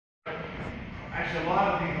Actually, a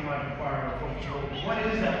lot of things might require a focus rule. What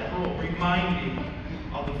is that rule? Remind me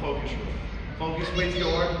of the focus rule. Focus with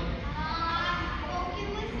your focus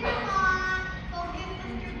with your mind, focus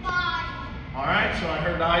with your body. All right, so I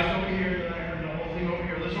heard the eyes over here, and I heard the whole thing over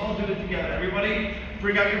here. Let's all do it together. Everybody,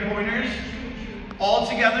 bring out your pointers. All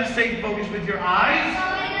together, say focus with your eyes.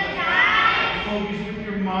 Focus with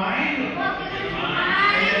your mind.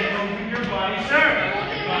 And then focus with your body, sir.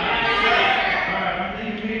 All right, I'm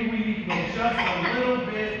thinking maybe we need to go just a little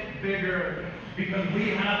bit bigger because we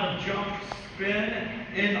have a jump spin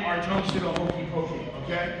in our Tang Soo Do Hokey Pokey,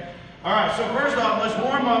 okay? All right, so first off, let's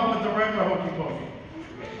warm up with the regular Hokey Pokey.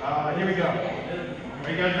 Here we go.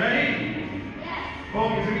 Are you guys ready?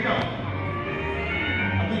 Focus, here we go. I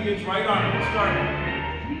think it's right arm. Let's start.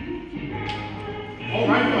 Oh,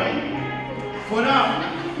 right foot. Foot out.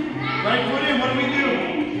 Right foot in. What do we do?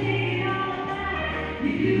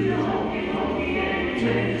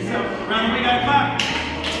 Turn yourself around. We got to clap.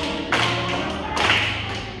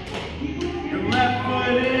 Your left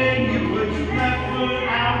foot in. You put your left foot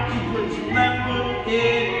out. You put your left foot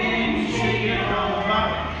in. And you shake it all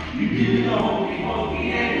about. You do the hokey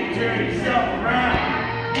pokey and you turn yourself around.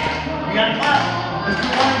 You got to clap. Let's do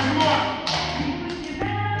one or two more.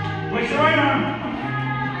 Place your right arm.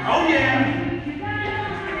 Oh yeah.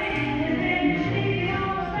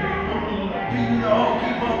 Do the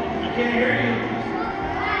hokey pokey. I can't hear you.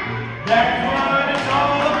 That's what it's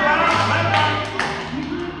all about.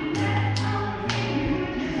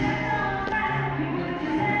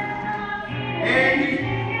 And you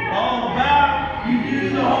all about. You do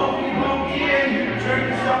the hokey pokey and you turn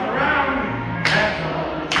yourself around. That's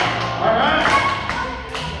all right.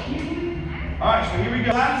 All right, so here we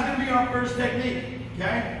go. That is going to be our first technique,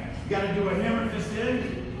 okay? You got to do a hammer fist in.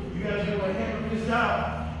 You got to do a hammer fist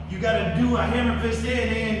out. You got to do a hammer fist in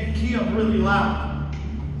and key up really loud.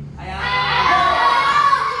 You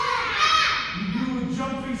do a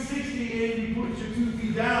jump 360 and you put your 2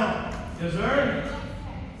 feet down. Yes, sir?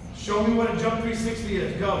 Show me what a jump 360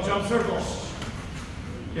 is. Go, jump circles.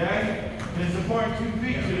 Okay? And it's important 2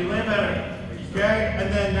 feet so you land better. Okay?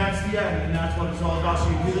 And then that's the end. And that's what it's all about. So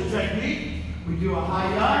you do the technique. We do a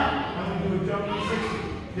high yacht, and we do a jump 360.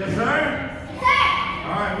 Yes, sir? Yes, sir.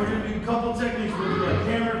 All right, we're going to do a couple techniques. We'll do like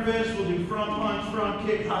hammer fist, we'll do front punch, front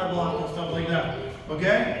kick, high block, and stuff like that.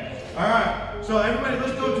 Okay? All right. So everybody,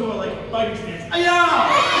 let's go to a like fighting stance. Ay-ya!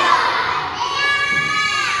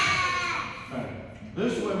 All right.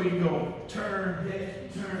 This way we can go turn,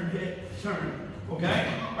 hit, turn. Okay?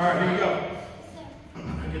 All right, here we go. I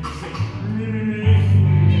get this thing.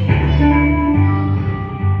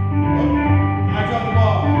 I drop the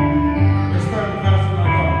ball. Let's start the fast one.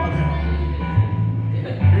 Okay.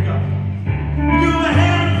 Here we go. You do a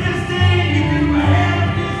hammer fist in, you do a hammer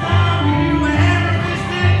fist out, you do a hammer fist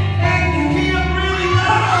in, and you key up really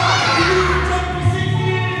low. You do a jump 360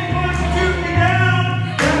 in, and punch your 2 feet down.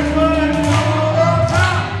 That's what it's all about.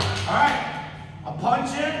 All right. A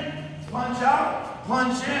punch in, punch out,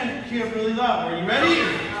 punch in, key up really loud. Are you ready?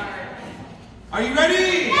 Are you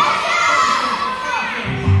ready? Yes, sir!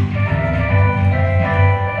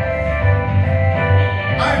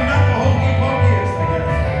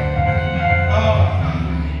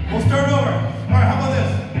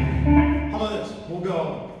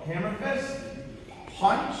 Hammer fist,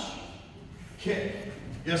 punch, kick.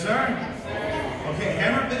 Yes, sir? Yes, sir. Okay,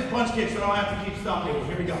 hammer fist, punch, kick, so I don't have to keep stopping.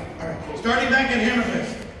 Here we go. All right, starting back in hammer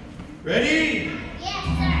fist. Ready? Yes, sir.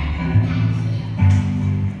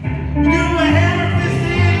 You do a hammer fist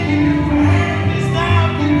in, you do a hammer fist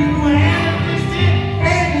out, you do a hammer fist in,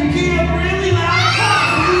 and you key up really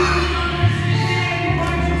loud. You do a fist in, you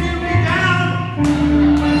punch your 2 feet down.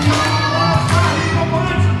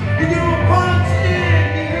 You do a punch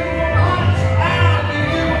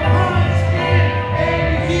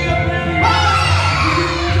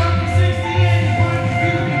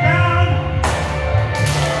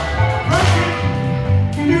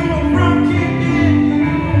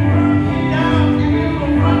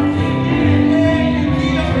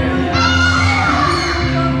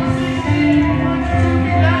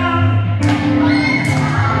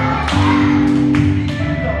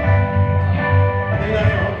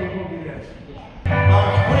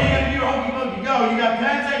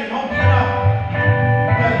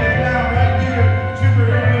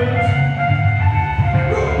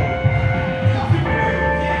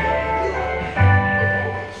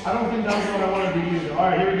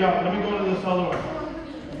Let me go to this other one.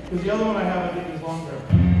 Because the other one I have, I think, is longer.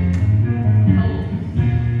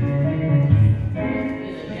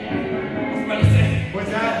 What's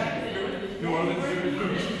that?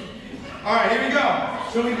 All right, here we go.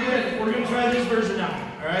 So we're going to try this version now.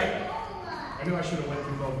 All right? I knew I should have went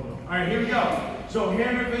through both of them. All right, here we go. So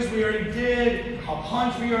hammer fist we already did. A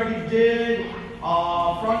punch we already did.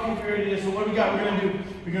 Front kick we already did. So what do we got? We're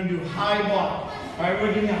gonna do high block. All right,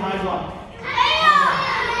 we're doing a high block.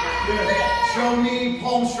 Good. Show me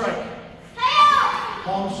palm strike.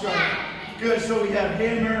 Palm strike. Good. So we have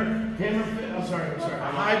hammer fist. I'm sorry.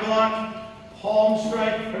 A high block, palm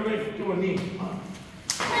strike. Everybody do a knee.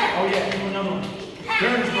 Oh yeah, do another one.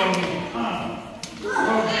 Turns go knee.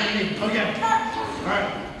 Okay. All right.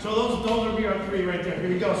 So those will be our three right there. Here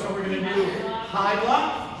we go. So we're gonna do high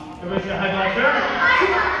block. Everybody say high block there.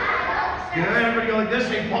 Good. Everybody go like this.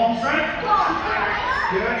 Say palm strike.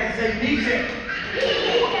 Good. And say knee kick.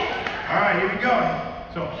 All right. Here we go.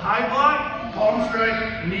 So high block, palm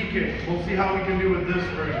strike, knee kick. We'll see how we can do with this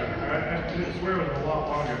version. All right. I swear it was a lot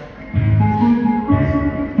longer.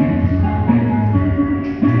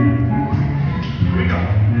 Here we go.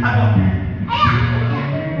 High block.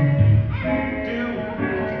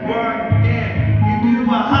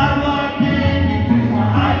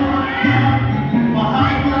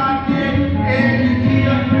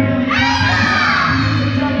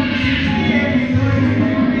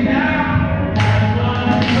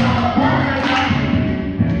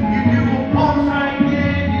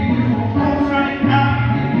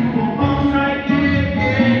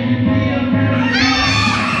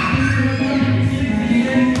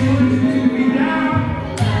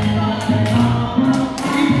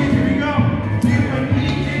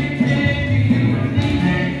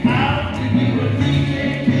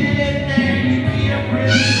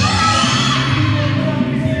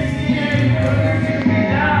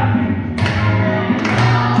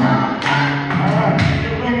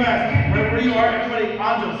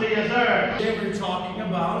 We're talking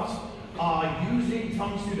about using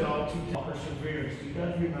Tang Soo Do to perseverance. Do you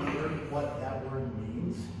guys remember what that word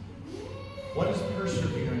means? What does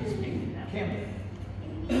perseverance mean? Cameron.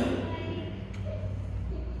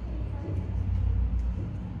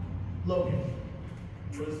 Logan.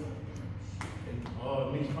 What is it? Oh,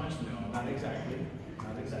 it means punch? No, not exactly.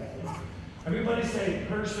 Not exactly. Everybody say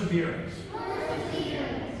perseverance.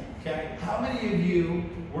 Perseverance. Okay. How many of you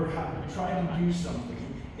were trying to do something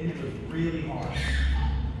and it was really hard?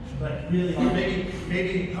 But really hard.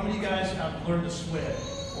 Maybe how many of you guys have learned to swim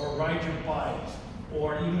or ride your bikes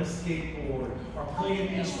or even a skateboard or play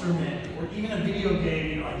an instrument or even a video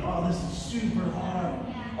game? You're like, oh, this is super hard.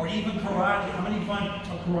 Or even karate. How many find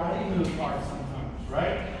a karate move hard sometimes,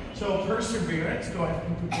 right? So perseverance, go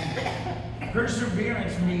ahead.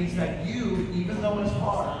 Perseverance means that you, even though it's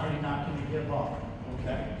hard, are not going to give up.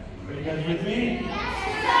 Okay? Are you guys with me?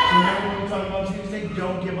 Yes. Remember what we were talking about Tuesday?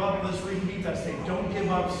 Don't give up. Let's repeat that. Say, don't give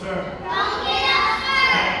up, sir. Don't give up,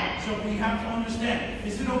 sir. So we have to understand,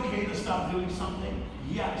 is it okay to stop doing something?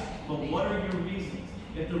 Yes. But what are your reasons?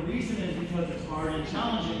 If the reason is because it's hard and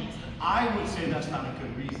challenging, I would say that's not a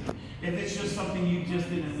good reason. If it's just something you just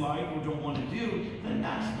didn't like or don't want to do, then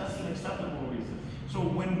that's an acceptable reason. So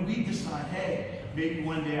when we decide, hey, maybe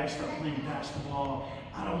one day I start playing basketball,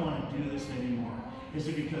 I don't want to do this anymore. Is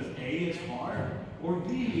it because A, it's hard, or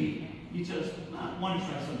B, you just want to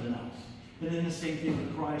try something else? And then the same thing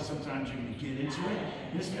with karate. Sometimes you're going to get into it,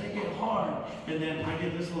 and it's going to get hard. And then I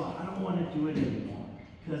get this a lot. I don't want to do it anymore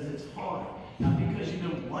because it's hard, not because you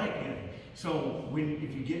don't like it. So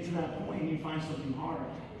if you get to that point and you find something hard,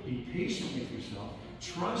 be patient with yourself,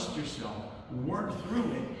 trust yourself, work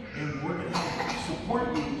through it, and we're going to support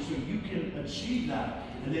you so you can achieve that,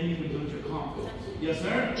 and then you can build your confidence. Yes,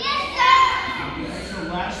 sir? Yes, sir. Okay, so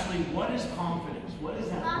lastly, what is confidence? What is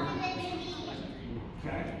that? Confidence.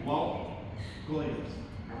 Okay, well, go like this.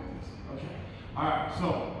 Okay, all right, so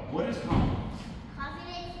what is confidence?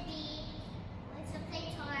 Confidence be when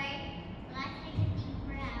something's hard, but I take a deep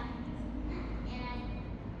breath and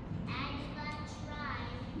I just gotta try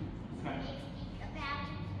and think about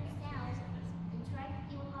yourself and try to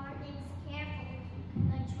do hard things carefully,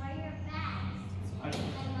 but try your best. Like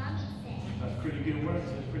mommy said. That's pretty good words.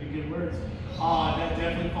 That's pretty good words. That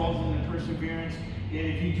definitely falls into perseverance. And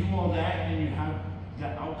if you do all that and you have the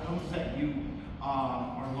outcomes that you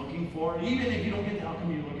are looking for, even if you don't get the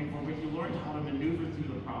outcome you're looking for, but you learn how to maneuver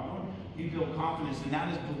through the problem, you build confidence, and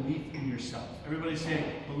that is belief in yourself. Everybody say,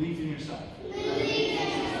 belief in yourself. Believe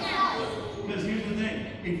in yourself. Because here's the thing,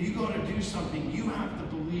 if you go to do something, you have to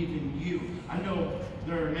believe in you. I know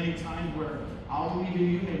there are many times where I'll believe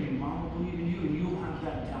in you, maybe mom will believe in you, and you'll have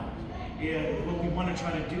that doubt. And what we want to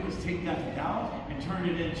try to do is take that doubt and turn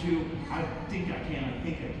it into, I think I can.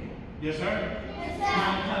 Yes, sir? Yes, sir.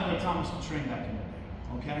 Kind of like Thomas trained back in the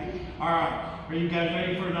day. Okay? All right. Are you guys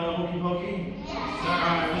ready for another Hokey Pokey? Yes. All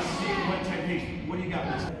right. Let's see what techniques. What do you got?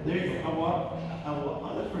 There you go.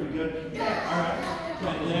 Oh, that's pretty good. Yeah. All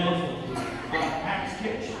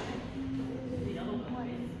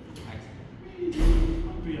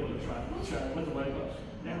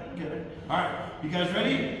All right, you guys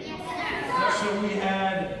ready? Yes, sir. So we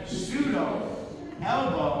had pseudo,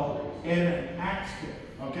 elbow, and axe kick.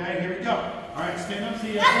 Okay, here we go. All right, stand up,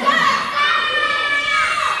 see you.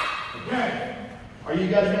 Okay. Are you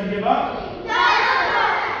guys going to give up? No.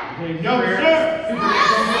 Okay, no, sir. Superheroes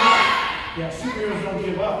don't give up. Yeah, superheroes don't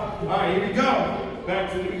give up. All right, here we go. Back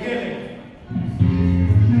to the beginning.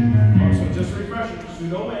 So just refresh it.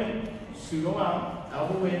 Pseudo in, pseudo out,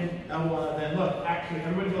 elbow in, elbow out. Then look, actually,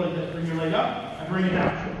 everybody go like this. Bring your leg up and bring it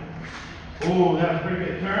down. Oh, that was pretty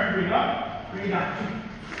good. Turn, bring it up, bring it down.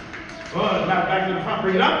 Good. Now back to the front.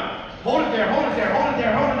 Bring it up. Hold it there. Hold it there. Hold it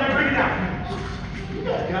there. Hold it there. Bring it down. You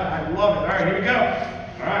guys got it. I love it. All right, here we go.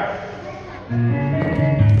 All right.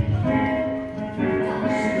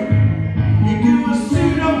 You do a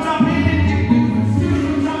pseudo top in. You do a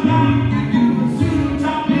pseudo top out. You do a pseudo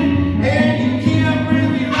top in, and you keep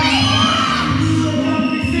really low. You do a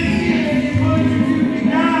 360 and you put your 2 feet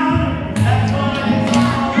down. That's what it's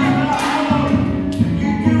all about. You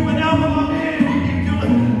do an elbow up in. You do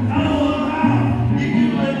an elbow out. You do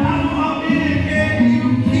an elbow up in, and you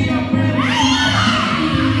keep really low.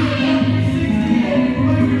 You do a 360 and you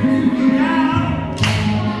put your 2 feet down.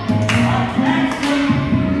 Excellent.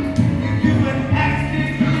 You do an axe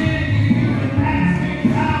kick in. You do an axe kick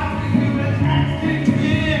out. You do an axe kick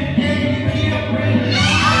in, and you keep really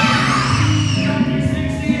low.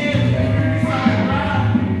 360 in, side around.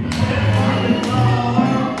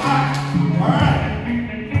 All right.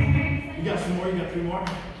 You got some more? You got 3 more?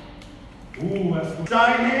 Ooh, that's good.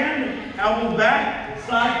 Side hand, elbow back,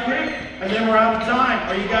 side kick, and then we're out of time.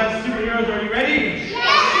 Are you guys superheroes? Are you ready?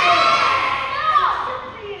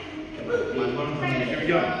 Here we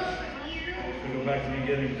go. We'll go back to the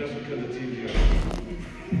beginning just because it's easier.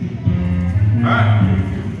 All right.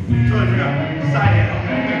 Totally forgot. Side hand.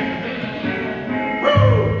 Okay.